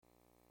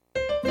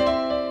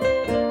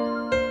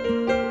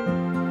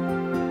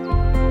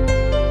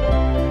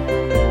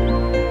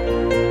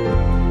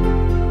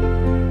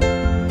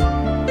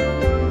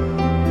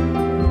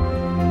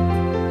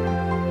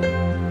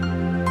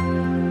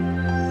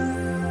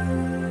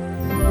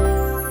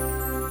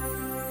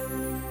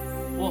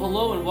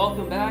and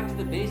welcome back to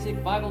the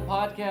Basic Bible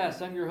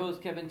Podcast. I'm your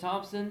host, Kevin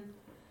Thompson,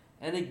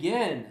 and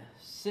again,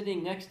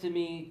 sitting next to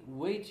me,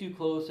 way too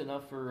close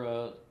enough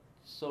for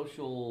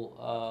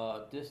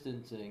social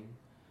distancing,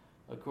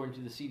 according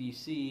to the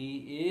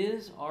CDC,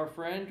 is our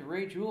friend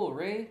Ray Jewell.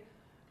 Ray,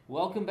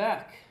 welcome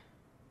back.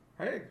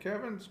 Hey,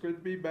 Kevin, it's good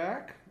to be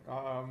back.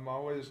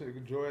 Always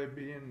enjoy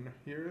being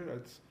here.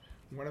 That's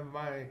one of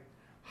my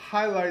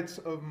highlights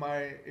of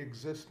my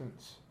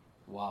existence.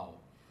 Wow.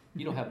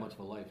 You don't have much of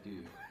a life, do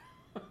you?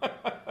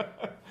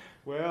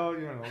 Well,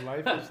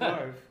 life is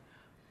life.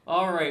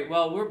 All right,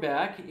 well, we're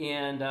back,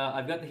 and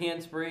I've got the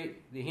hand spray,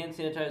 the hand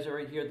sanitizer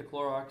right here, the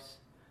Clorox,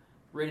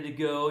 ready to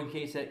go in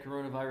case that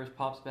coronavirus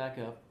pops back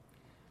up.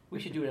 We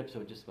should do an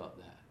episode just about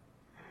that,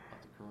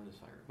 about the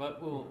coronavirus,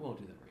 but we won't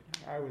do that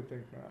right now. I would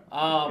think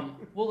not.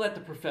 We'll let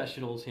the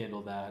professionals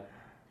handle that.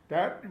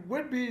 That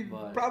would be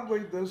probably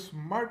the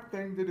smart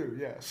thing to do,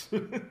 yes.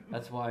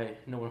 That's why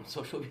no one on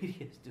social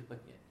media is doing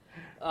it.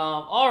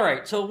 All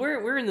right, so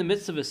we're in the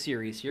midst of a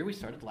series here. We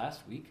started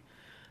last week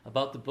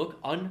about the book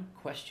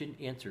Unquestioned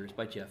Answers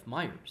by Jeff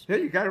Myers. Yeah,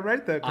 you got it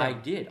right that time. I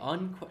did.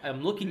 I'm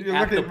looking You're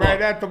at looking the book. right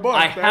at the book.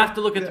 I have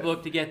to look at the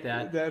book to get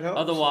that. That helps.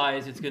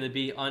 Otherwise, it's going to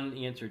be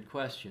unanswered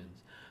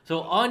questions.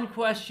 So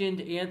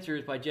Unquestioned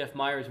Answers by Jeff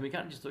Myers, and we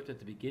kind of just looked at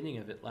the beginning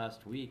of it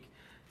last week,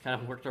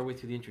 kind of worked our way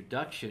through the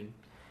introduction,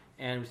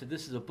 and we said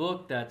this is a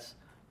book that's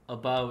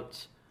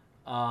about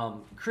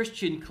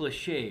Christian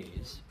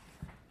cliches,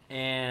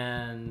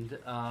 and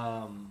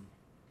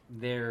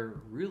they're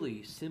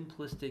really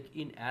simplistic,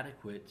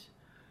 inadequate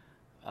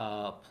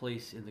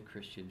place in the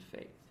Christian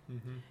faith.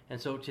 Mm-hmm. And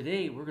so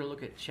today we're going to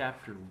look at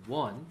chapter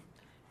 1.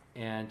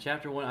 And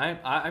chapter 1,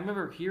 I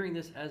remember hearing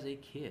this as a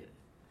kid.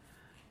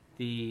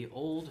 The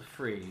old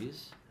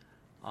phrase,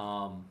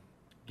 God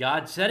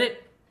said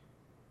it,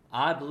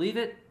 I believe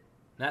it,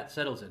 that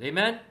settles it.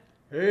 Amen?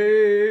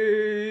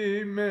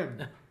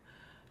 Amen.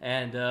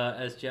 And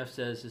as Jeff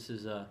says, this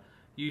is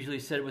usually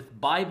said with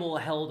Bible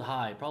held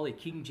high, probably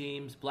King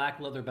James, black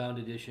leather-bound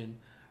edition,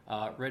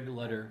 red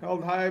letter.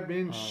 Held high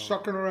means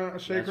shaken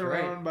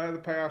around by the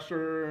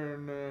pastor,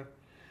 and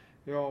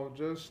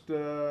just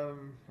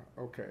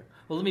okay.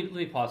 Well, let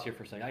me pause here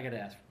for a second. I got to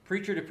ask,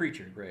 preacher to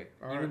preacher, Greg,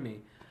 you and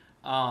me.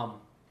 I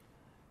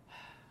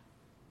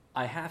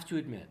have to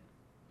admit,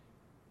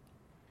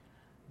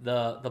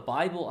 the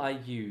Bible I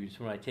use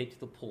when I take to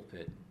the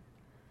pulpit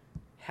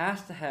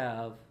has to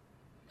have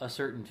a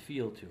certain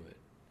feel to it.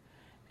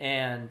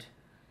 And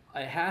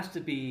it has to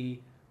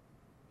be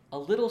a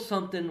little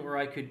something where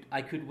I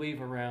could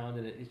wave around,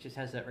 and it just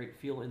has that right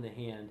feel in the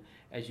hand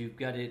as you've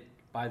got it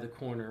by the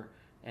corner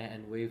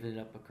and waving it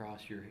up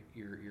across your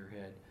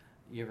head.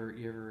 You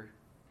ever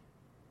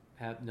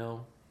have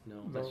no,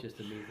 that's just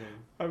a me thing.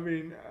 I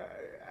mean,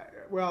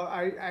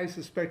 I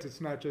suspect it's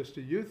not just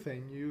a you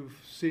thing. You've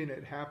seen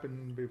it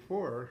happen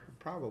before,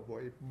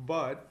 probably.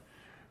 But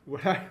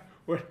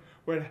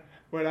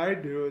what I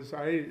do is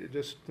I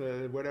just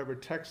whatever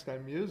text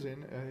I'm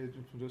using, I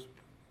just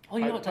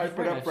type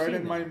it up right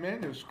in my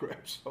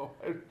manuscript. So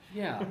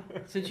yeah,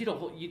 since you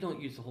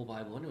don't use the whole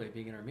Bible anyway,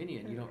 being an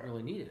Arminian, you don't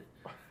really need it.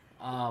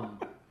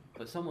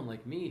 But someone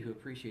like me who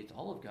appreciates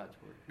all of God's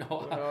word,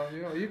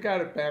 well, you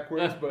got it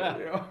backwards,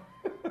 but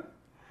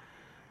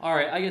All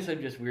right, I guess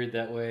I'm just weird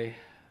that way.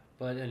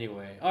 But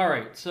anyway, all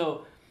right.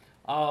 So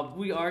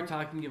we are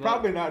talking about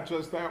probably not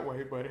just that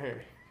way, but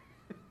hey.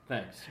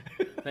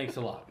 Thanks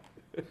a lot.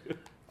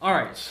 All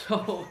right,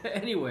 so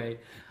anyway.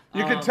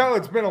 You can tell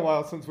it's been a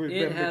while since we've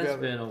been together. It has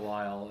been a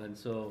while, and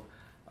so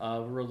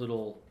we're a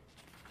little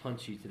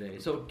punchy today.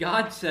 So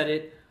God said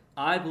it,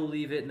 I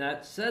believe it, and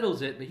that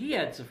settles it, but he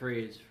adds a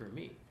phrase for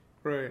me.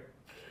 Right.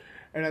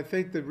 And I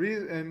think the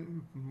reason,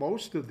 and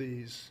most of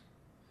these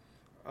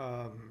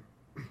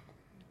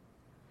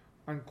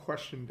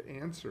unquestioned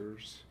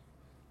answers,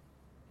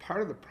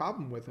 part of the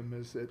problem with them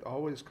is it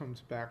always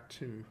comes back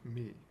to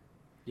me.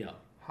 Yeah.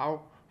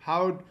 How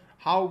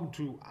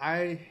do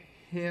I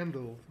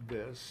handle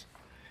this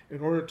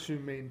in order to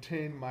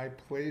maintain my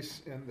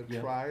place in the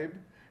tribe,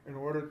 in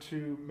order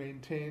to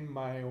maintain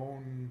my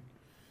own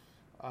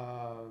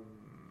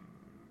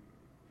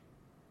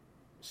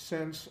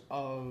sense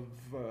of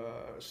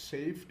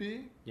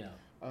safety,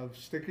 of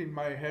sticking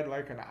my head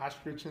like an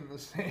ostrich in the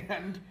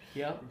sand,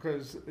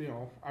 because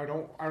I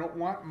don't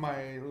want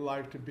my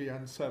life to be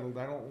unsettled.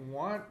 I don't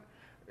want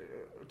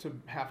to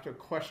have to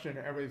question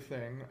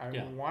everything.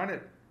 I want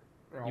it.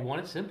 You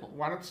want it simple.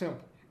 Want it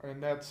simple,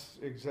 and that's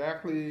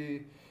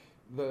exactly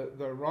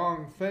the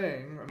wrong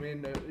thing. I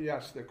mean,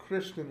 yes, the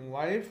Christian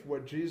life,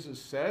 what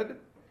Jesus said,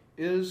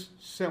 is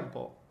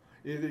simple.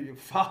 Either you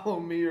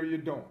follow me or you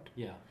don't.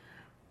 Yeah.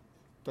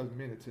 Doesn't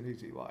mean it's an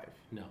easy life.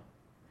 No.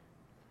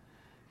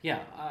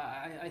 Yeah,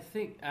 I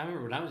think, I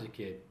remember when I was a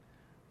kid,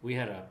 we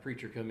had a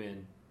preacher come in,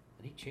 and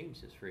he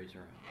changed his phrase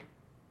around.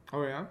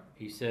 Oh, yeah?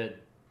 He said,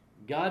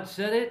 God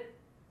said it,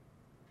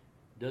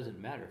 doesn't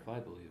matter if I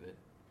believe it.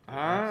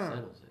 That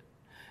settles it.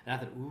 And I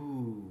thought,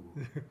 ooh,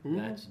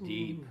 that's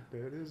deep.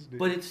 That is deep.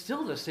 But it's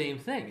still the same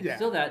thing. It's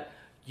still that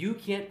you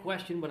can't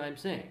question what I'm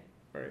saying.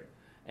 Right.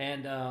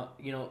 And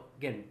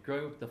again,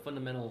 growing up with the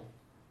fundamental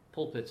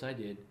pulpits I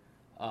did,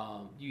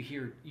 you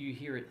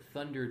hear it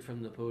thundered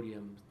from the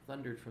podium,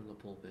 thundered from the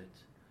pulpit.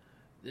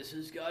 This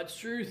is God's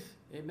truth,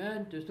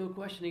 amen. There's no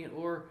questioning it.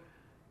 Or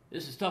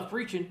this is tough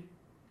preaching.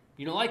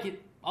 You don't like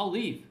it, I'll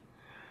leave.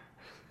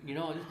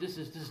 This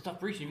is tough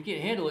preaching. If you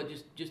can't handle it,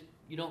 just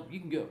you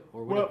can go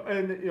or whatever. Well,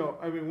 and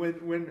I mean,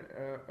 when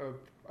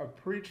a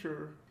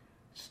preacher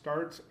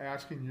starts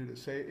asking you to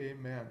say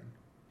amen,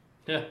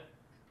 Yeah.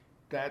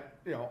 that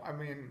I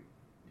mean,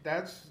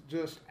 that's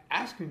just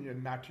asking you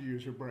not to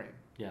use your brain.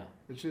 Yeah.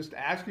 It's just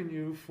asking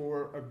you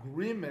for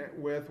agreement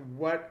with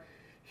what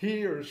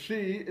he or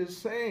she is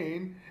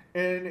saying,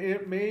 and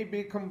it may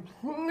be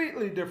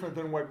completely different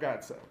than what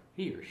God said.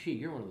 He or she,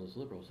 you're one of those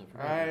liberals. I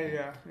forgot. about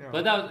that. Yeah.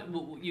 But that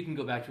was, you can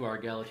go back to our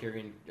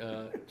egalitarian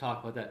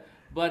talk about that.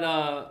 But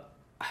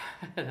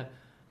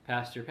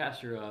Pastor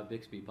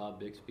Bixby, Bob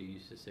Bixby,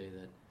 used to say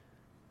that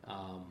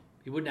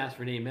he wouldn't ask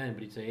for an amen,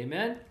 but he'd say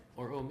amen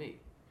or oh me.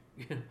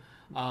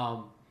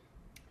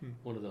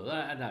 One of those.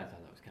 I thought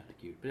that was kind of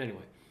cute. But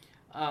anyway,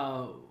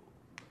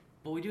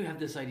 but we do have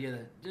this idea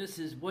that this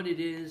is what it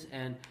is,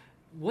 and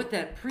what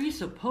that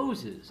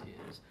presupposes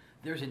is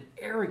there's an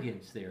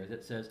arrogance there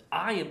that says,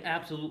 I am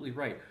absolutely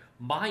right.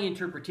 My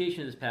interpretation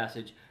of this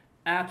passage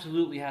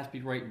absolutely has to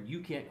be right, and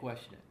you can't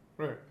question it.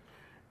 Right.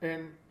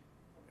 And,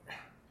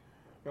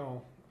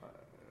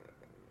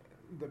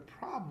 the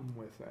problem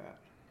with that,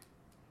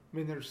 I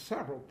mean, there's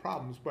several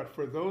problems, but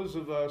for those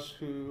of us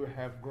who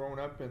have grown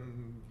up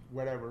in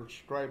whatever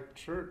striped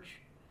church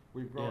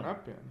we've grown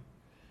up in,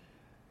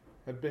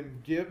 have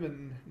been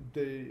given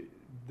the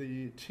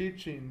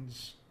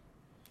teachings,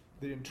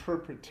 the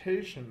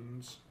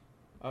interpretations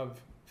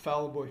of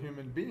fallible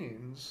human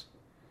beings,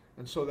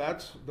 and so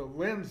that's the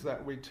lens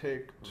that we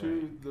take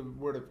to the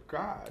Word of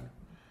God,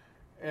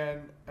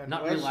 and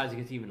not realizing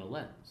it's even a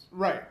lens.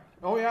 Right.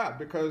 Oh yeah,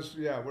 because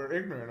we're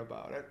ignorant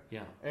about it.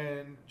 Yeah.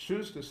 And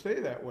choose to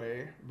stay that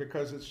way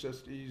because it's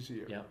just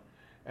easier. Yeah.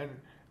 And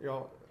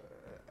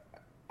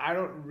I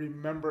don't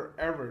remember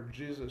ever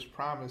Jesus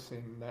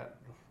promising that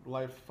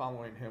life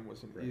following him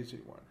was an easy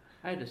one.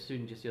 I had a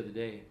student just the other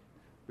day.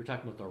 We were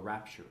talking about the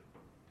rapture,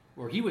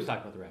 or he was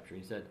talking about the rapture.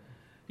 He said,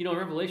 in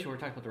Revelation we're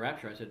talking about the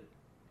rapture. I said,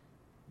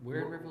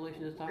 where in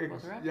Revelation is it talking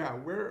about the rapture? Yeah,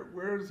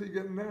 where is he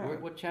getting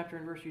that? What chapter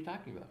and verse are you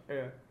talking about?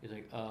 Yeah. He's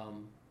like, I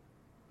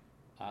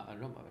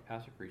don't know, my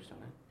pastor preached on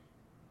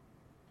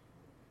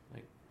it.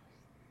 Like,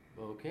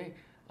 okay.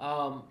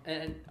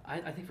 And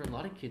I think for a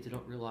lot of kids, they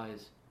don't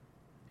realize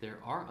there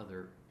are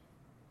other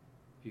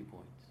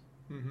viewpoints.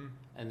 Mm-hmm.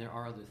 And there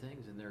are other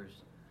things. And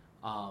there's,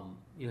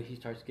 he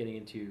starts getting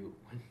into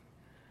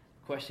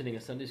questioning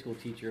a Sunday school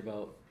teacher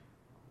about,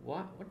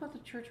 what about the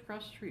church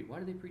across the street? Why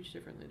do they preach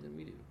differently than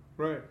we do?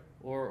 Right.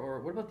 Or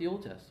what about the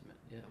Old Testament?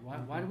 Yeah,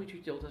 why do we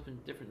treat the Old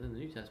Testament different than the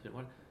New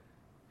Testament?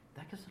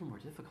 That gets a little more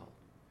difficult.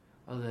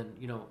 Other than,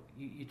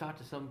 you talk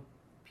to some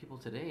people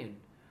today and,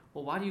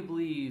 well, why do you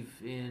believe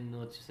in,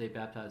 let's just say,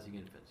 baptizing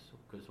infants?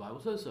 Because the Bible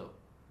says so.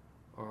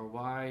 Or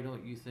why do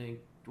you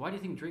think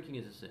drinking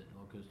is a sin?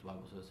 Well, because the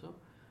Bible says so.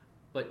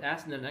 But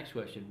asking the next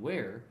question,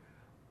 where?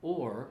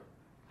 Or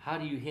how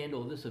do you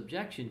handle this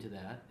objection to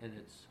that? And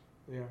it's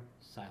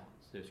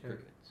silence. There's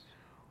crickets.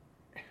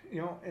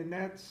 And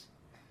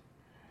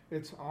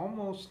it's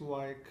almost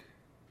like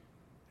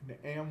an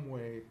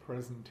Amway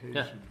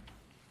presentation.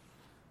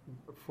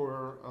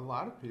 For a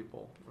lot of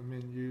people. I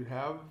mean, you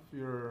have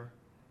your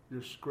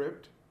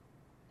script,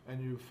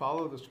 and you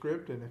follow the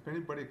script, and if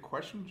anybody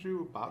questions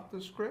you about the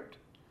script,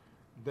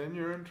 then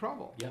you're in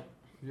trouble. Yep.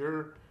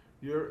 You're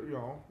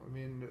I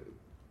mean,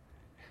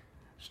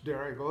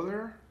 dare I go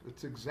there?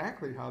 It's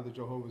exactly how the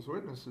Jehovah's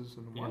Witnesses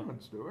and the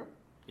Mormons do it.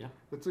 Yeah.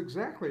 That's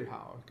exactly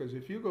how. Because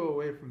if you go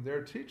away from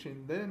their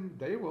teaching, then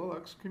they will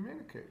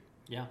excommunicate.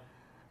 Yeah.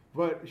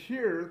 But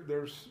here,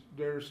 there's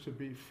to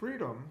be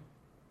freedom.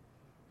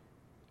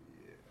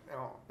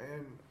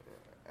 And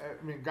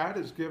I mean, God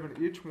has given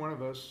each one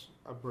of us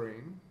a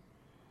brain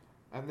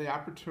and the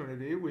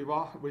opportunity.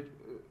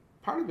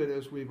 Part of it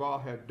is we've all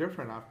had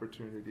different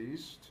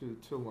opportunities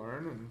to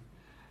learn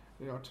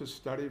and to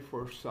study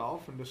for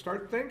self and to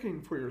start thinking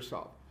for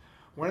yourself.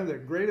 One of the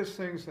greatest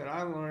things that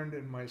I learned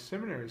in my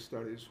seminary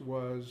studies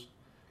was,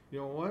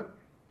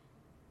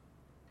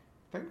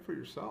 think for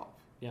yourself.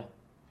 Yeah.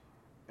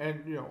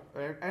 And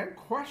and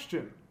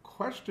question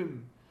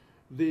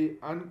the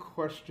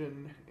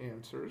unquestioned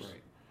answers.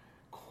 Right.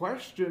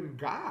 Question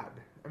God.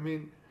 I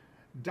mean,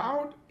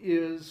 doubt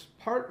is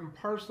part and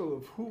parcel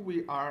of who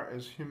we are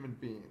as human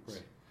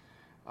beings.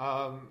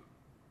 Right.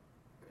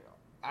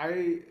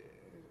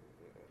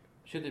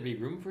 Should there be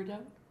room for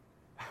doubt?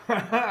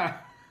 I'd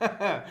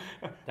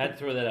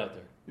throw that out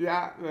there.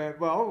 Yeah,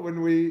 well,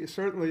 when we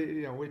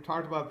certainly, we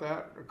talked about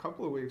that a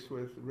couple of weeks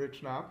with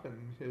Rich Knopp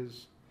and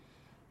his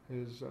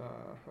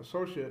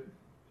associate,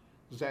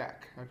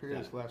 Zach. I forget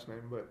his last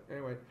name, but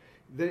anyway,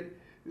 the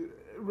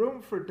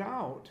room for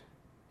doubt.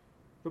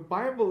 The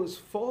Bible is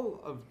full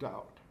of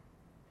doubt.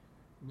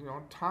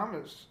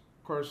 Thomas,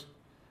 of course,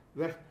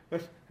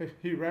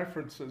 he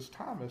references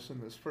Thomas in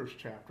this first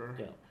chapter.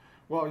 Yeah.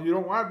 Well, you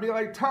don't want to be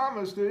like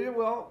Thomas, do you?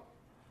 Well,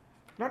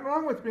 nothing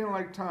wrong with being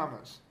like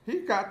Thomas. He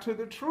got to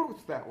the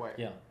truth that way.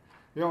 Yeah.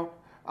 You know,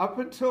 up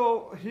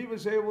until he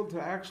was able to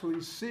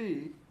actually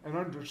see and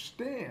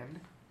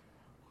understand,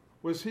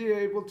 was he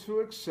able to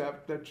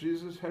accept that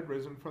Jesus had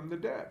risen from the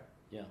dead.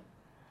 Yeah.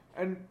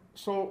 And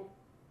so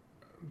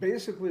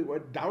basically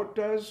what doubt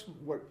does,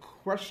 what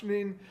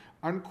questioning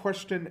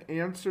unquestioned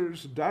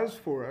answers does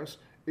for us,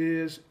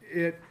 is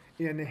it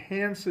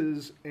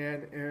enhances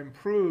and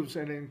improves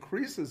and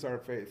increases our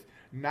faith,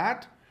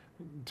 not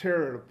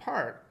tear it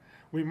apart.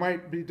 We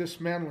might be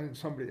dismantling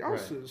somebody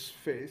else's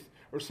faith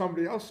or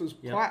somebody else's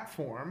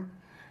platform,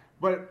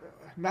 but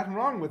nothing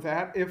wrong with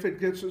that if it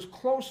gets us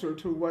closer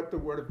to what the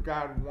Word of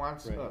God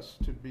wants us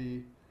to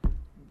be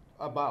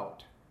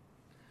about.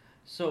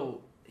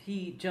 So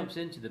he jumps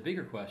into the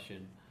bigger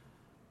question,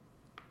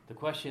 the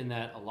question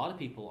that a lot of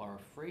people are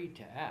afraid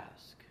to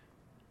ask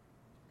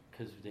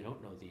because they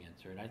don't know the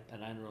answer.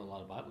 And I know a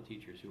lot of Bible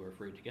teachers who are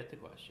afraid to get the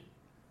question,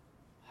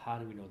 how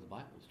do we know the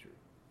Bible is true?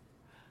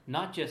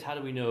 Not just how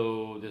do we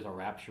know there's a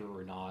rapture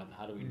or not,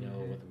 how do we know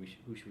whether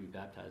who should we be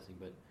baptizing,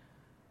 but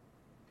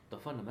the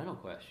fundamental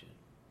question,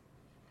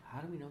 how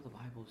do we know the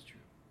Bible is true?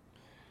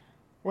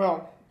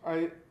 Well,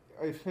 I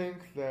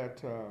think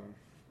that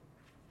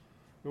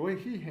the way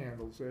he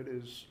handles it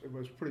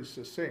was pretty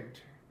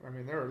succinct. I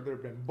mean, there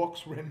have been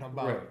books written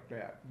about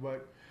that,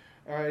 but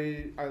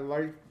I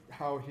like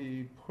how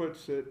he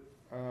puts it.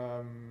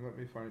 Let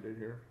me find it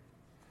here.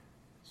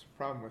 It's a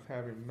problem with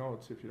having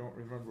notes if you don't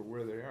remember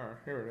where they are.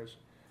 Here it is.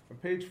 On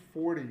page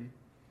 40,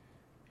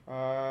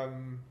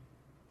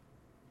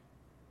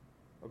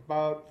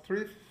 about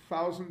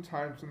 3,000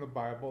 times in the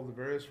Bible, the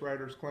various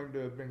writers claim to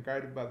have been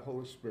guided by the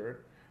Holy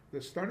Spirit. The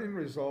stunning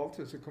result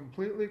is a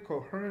completely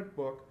coherent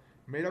book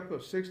made up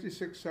of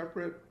 66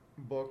 separate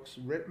books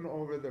written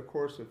over the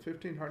course of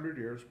 1,500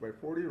 years by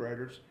 40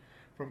 writers,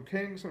 from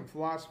kings and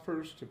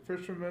philosophers to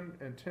fishermen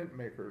and tent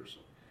makers.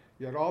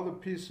 Yet all the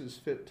pieces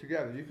fit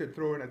together. You could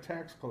throw in a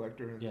tax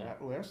collector in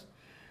that list.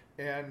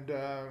 And,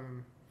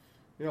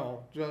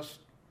 just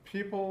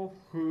people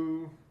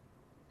who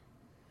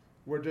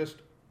were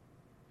just,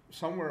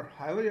 some were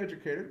highly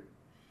educated.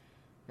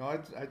 You know,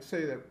 I'd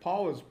say that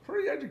Paul is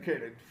pretty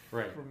educated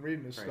from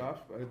reading this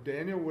stuff.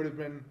 Daniel would have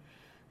been,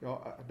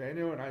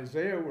 Daniel and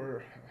Isaiah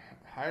were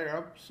higher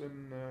ups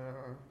in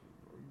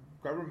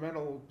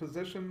governmental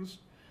positions.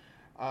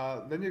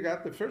 Then you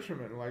got the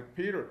fishermen like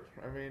Peter.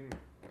 I mean,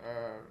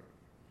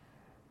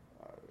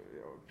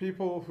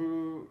 people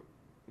who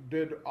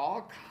did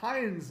all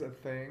kinds of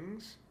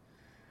things,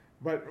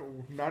 but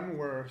none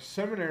were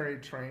seminary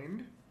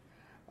trained.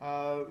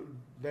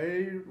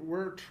 They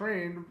were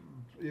trained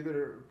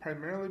either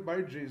primarily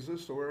by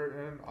Jesus or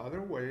in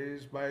other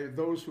ways by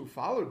those who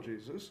followed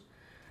Jesus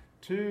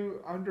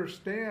to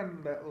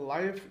understand that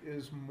life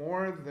is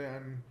more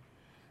than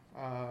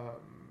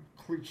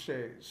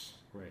cliches.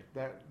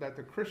 That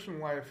the Christian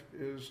life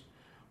is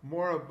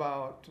more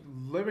about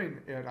living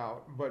it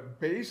out, but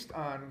based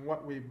on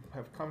what we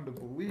have come to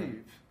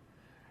believe,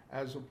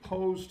 as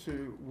opposed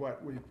to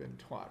what we've been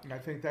taught. And I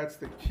think that's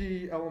the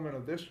key element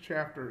of this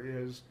chapter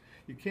is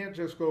you can't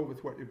just go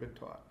with what you've been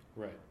taught.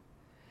 Right.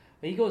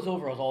 And he goes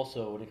over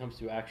also when it comes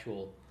to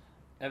actual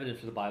evidence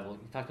for the Bible.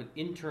 He talks about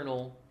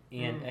internal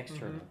and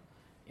external.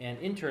 And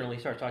internally, he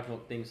starts talking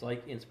about things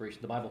like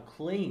inspiration. The Bible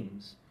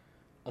claims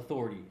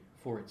authority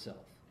for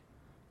itself.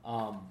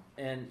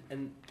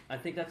 And I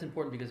think that's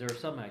important because there are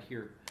some out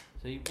here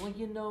say,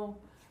 well,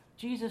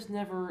 Jesus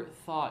never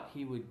thought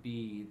he would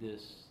be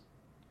this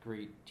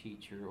great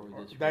teacher or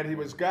this that he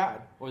was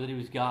God. Or that he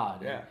was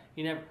God. Yeah.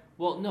 He never.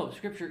 Well, no,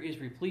 Scripture is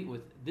replete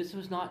with, this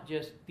was not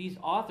just, these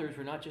authors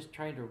were not just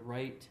trying to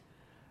write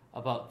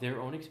about their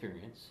own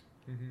experience.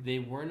 They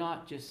were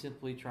not just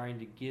simply trying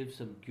to give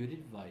some good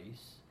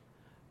advice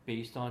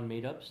based on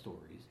made-up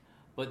stories,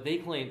 but they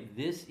claim,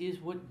 this is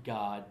what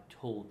God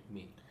told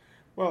me.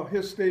 Well,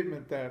 his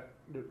statement that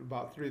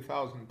about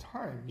 3,000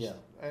 times,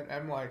 and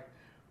I'm like,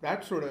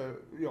 that sort of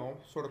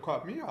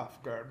caught me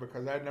off guard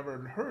because I'd never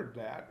heard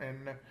that.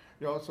 And,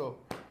 so,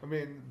 I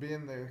mean,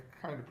 being the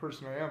kind of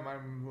person I am,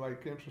 I'm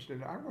like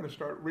interested. I want to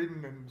start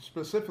reading and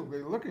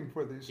specifically looking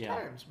for these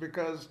times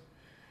because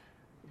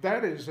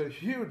that is a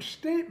huge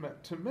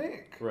statement to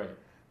make. Right.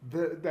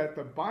 That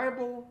the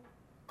Bible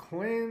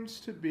claims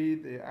to be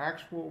the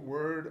actual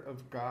Word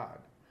of God.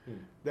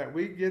 That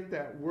we get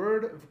that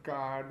Word of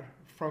God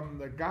from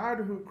the God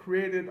who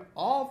created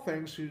all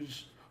things,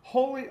 who's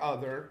wholly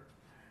other,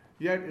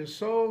 yet is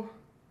so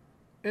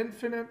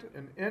infinite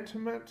and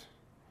intimate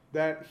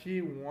that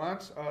he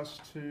wants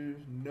us to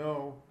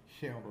know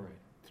him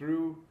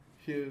through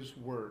his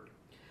Word.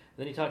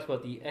 Then he talks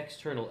about the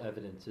external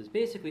evidences,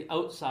 basically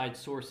outside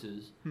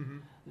sources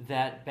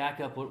that back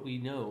up what we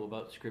know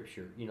about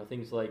Scripture.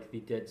 Things like the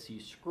Dead Sea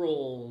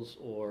Scrolls,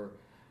 or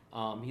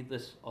he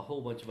lists a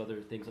whole bunch of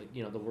other things like,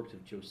 the works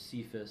of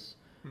Josephus,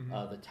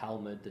 the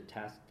Talmud, the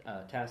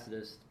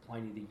Tacitus,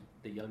 Pliny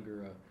the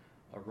Younger,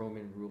 a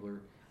Roman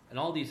ruler, and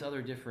all these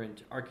other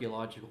different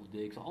archaeological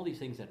digs, all these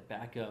things that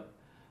back up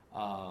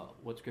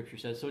what Scripture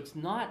says. So it's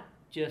not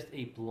just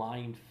a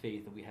blind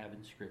faith that we have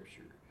in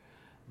Scripture.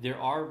 There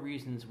are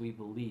reasons we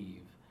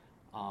believe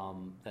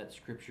that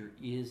Scripture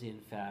is, in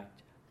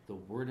fact, the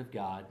Word of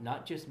God,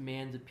 not just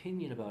man's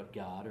opinion about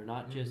God, or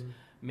not just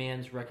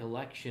man's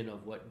recollection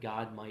of what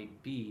God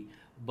might be,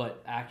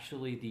 but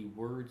actually the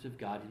words of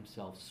God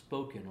Himself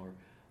spoken, or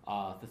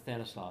the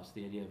Thanatos,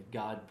 the idea of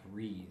God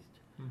breathed.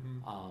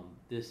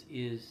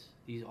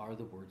 These are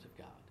the words of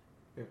God.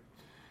 Yeah.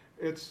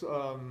 It's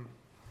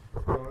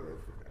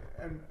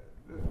and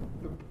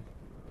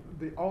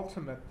the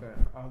ultimate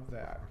then of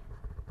that.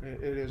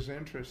 It is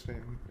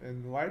interesting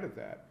in light of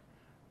that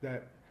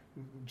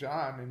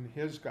John in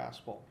his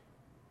gospel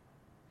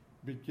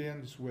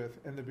begins with,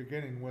 in the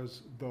beginning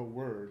was the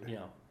Word.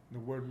 Yeah. The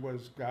Word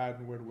was God,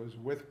 and the Word was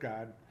with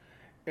God.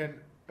 And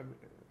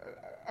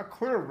a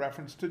clear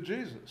reference to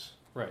Jesus.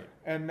 Right.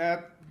 And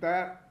that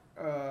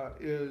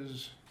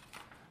is,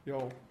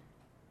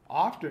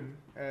 often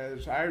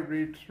as I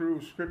read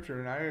through Scripture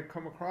and I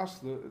come across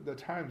the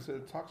times that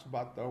it talks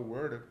about the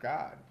Word of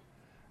God,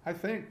 I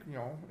think,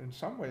 in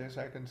some ways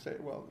I can say,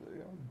 well,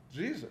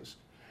 Jesus.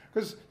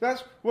 Because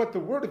that's what the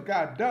Word of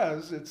God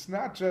does. It's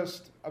not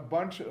just a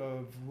bunch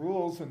of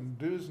rules and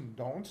do's and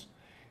don'ts.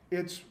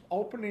 It's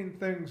opening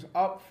things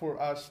up for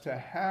us to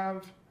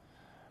have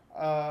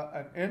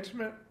an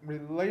intimate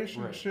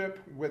relationship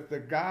with the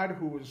God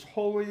who is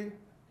holy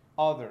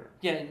other.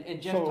 Yeah, and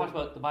Jeff talks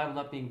about the Bible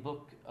not being a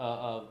book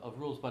of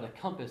rules, but a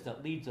compass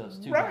that leads us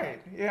to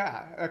right, God.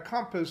 Yeah, a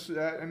compass,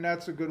 and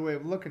that's a good way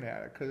of looking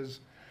at it,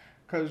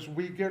 because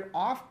we get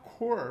off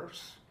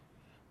course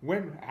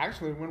when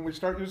we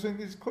start using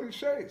these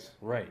cliches.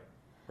 Right.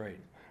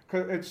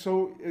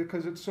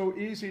 Because it's so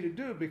easy to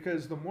do,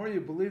 because the more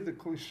you believe the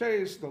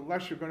cliches, the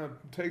less you're going to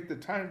take the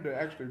time to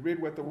actually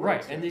read what the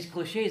word says. Right, and these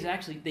cliches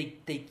actually,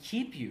 they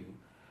keep you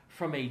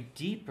from a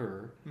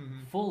deeper,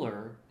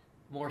 fuller,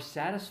 more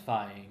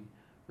satisfying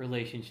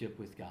relationship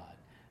with God.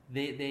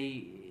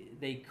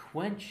 They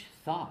quench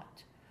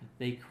thought,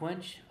 they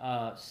quench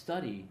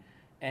study,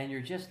 and you're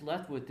just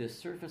left with this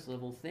surface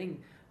level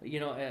thing.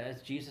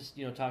 As Jesus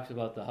talks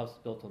about the house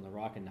built on the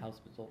rock and the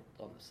house built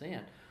on the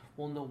sand.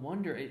 Well, no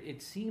wonder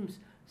it seems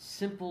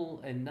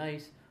simple and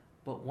nice,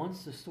 but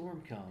once the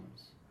storm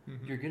comes,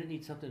 you're going to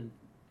need something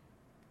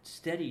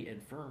steady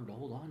and firm to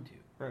hold on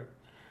to. Right,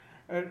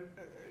 and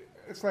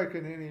it's like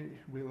in any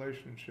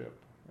relationship.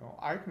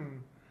 I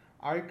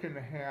can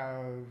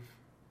have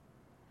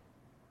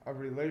a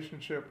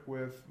relationship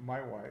with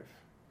my wife,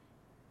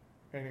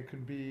 and it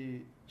can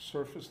be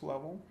surface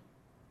level.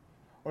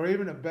 Or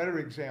even a better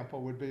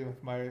example would be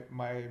with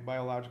my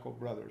biological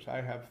brothers.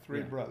 I have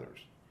three brothers.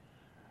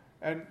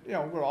 And,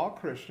 we're all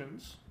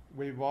Christians.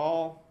 We've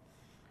all,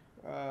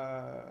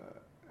 to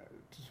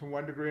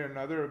one degree or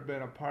another, have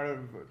been a part of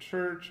a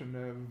church and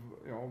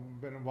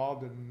have, been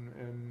involved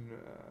in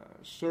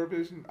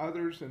service and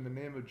others in the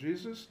name of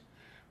Jesus.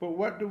 But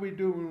what do we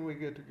do when we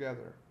get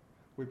together?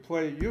 We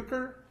play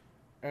euchre,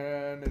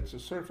 and it's a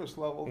surface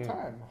level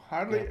time.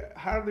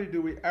 Hardly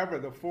do we ever,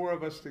 the four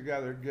of us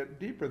together, get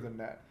deeper than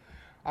that.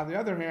 On the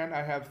other hand,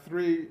 I have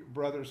three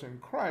brothers in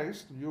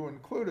Christ, you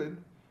included,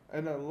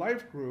 in a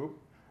life group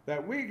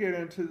that we get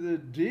into the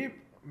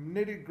deep,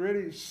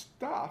 nitty-gritty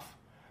stuff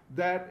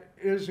that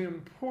is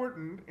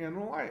important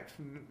in life.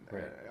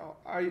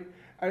 Right.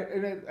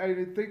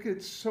 I think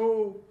it's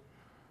so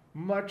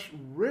much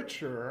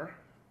richer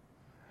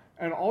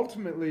and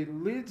ultimately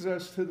leads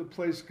us to the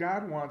place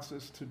God wants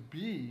us to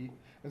be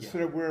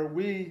instead of where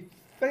we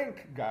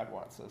think God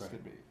wants us to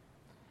be.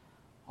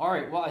 All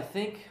right. Well, I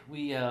think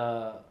we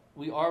are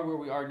where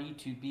we need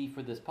to be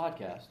for this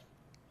podcast.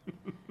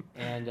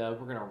 And we're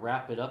going to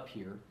wrap it up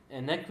here.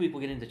 And next week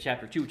we'll get into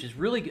chapter 2, which is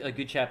really a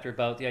good chapter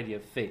about the idea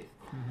of faith.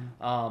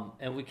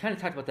 And we kind of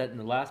talked about that in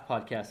the last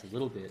podcast a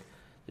little bit,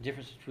 the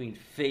difference between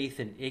faith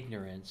and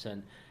ignorance,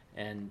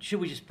 and should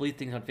we just believe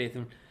things on faith?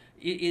 And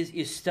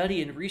is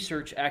study and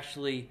research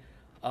actually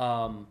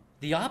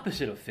the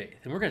opposite of faith?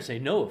 And we're going to say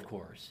no, of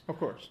course. Of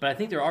course. But I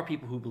think there are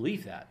people who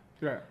believe that.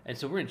 Yeah. And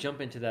so we're going to jump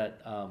into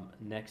that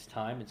next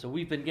time. And so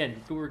we're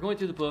going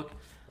through the book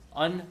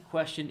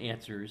Unquestioned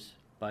Answers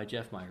by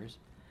Jeff Myers.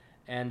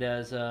 And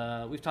as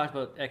we've talked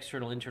about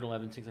external, internal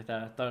evidence, things like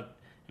that, I thought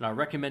in our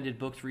recommended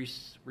books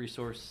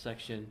resource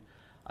section,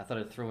 I thought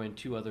I'd throw in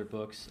two other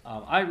books.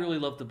 I really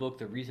love the book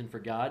The Reason for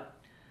God,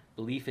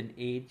 Belief in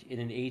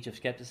an Age of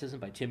Skepticism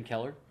by Tim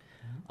Keller.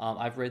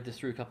 I've read this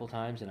through a couple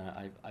times, and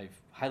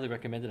I've highly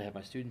recommended it. I have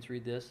my students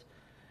read this.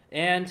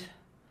 And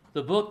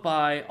the book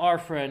by our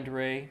friend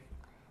Ray,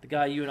 the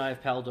guy you and I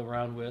have palled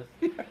around with.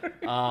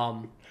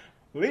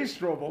 Lee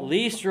Strobel.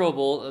 Lee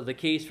Strobel, The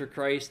Case for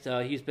Christ.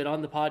 He's been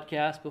on the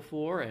podcast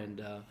before,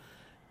 and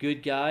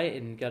good guy,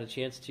 and got a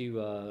chance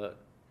to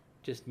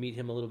just meet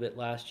him a little bit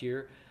last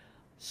year.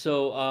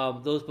 So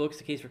those books,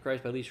 The Case for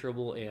Christ by Lee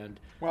Strobel, and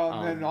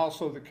then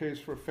also The Case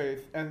for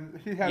Faith, and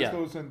he has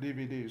those on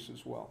DVDs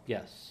as well.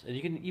 Yes, and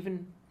you can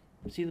even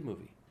see the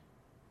movie.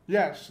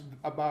 Yes,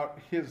 about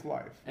his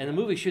life. And the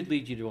movie should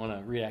lead you to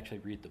want to actually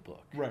read the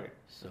book. Right.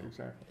 So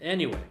exactly.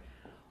 Anyway,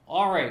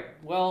 All right.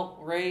 Well,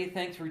 Ray,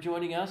 thanks for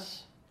joining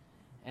us.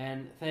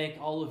 And thank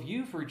all of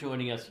you for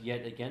joining us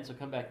yet again. So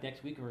come back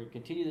next week and we're going to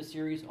continue the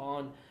series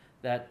on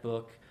that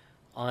book,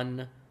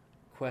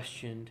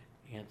 Unquestioned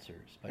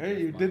Answers. By Hey, Jeff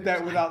you did that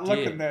Myers. without I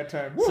looking did. that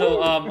time.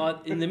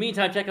 So in the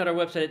meantime, check out our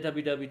website at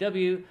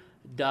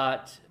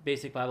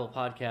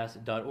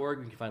www.basicbiblepodcast.org.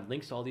 You can find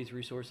links to all these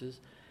resources.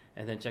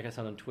 And then check us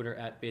out on Twitter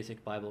at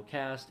Basic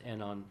Biblecast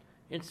and on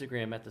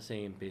Instagram at the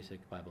same Basic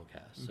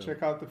Biblecast. And So,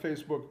 check out the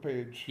Facebook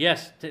page.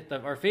 yes,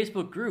 our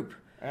Facebook group.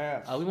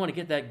 Yes. We want to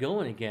get that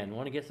going again. We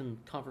want to get some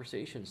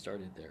conversation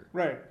started there.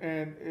 Right,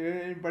 and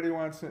anybody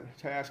wants to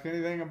ask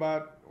anything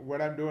about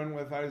what I'm doing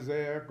with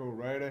Isaiah, go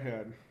right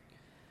ahead.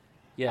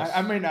 Yes.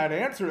 I may not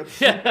answer it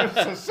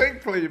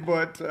succinctly,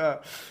 but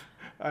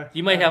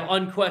You might have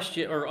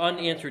unquestioned or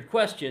unanswered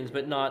questions,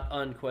 but not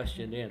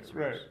unquestioned answers.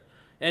 Right.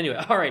 Anyway,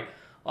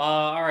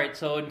 all right.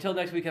 So until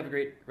next week, have a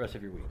great rest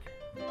of your week.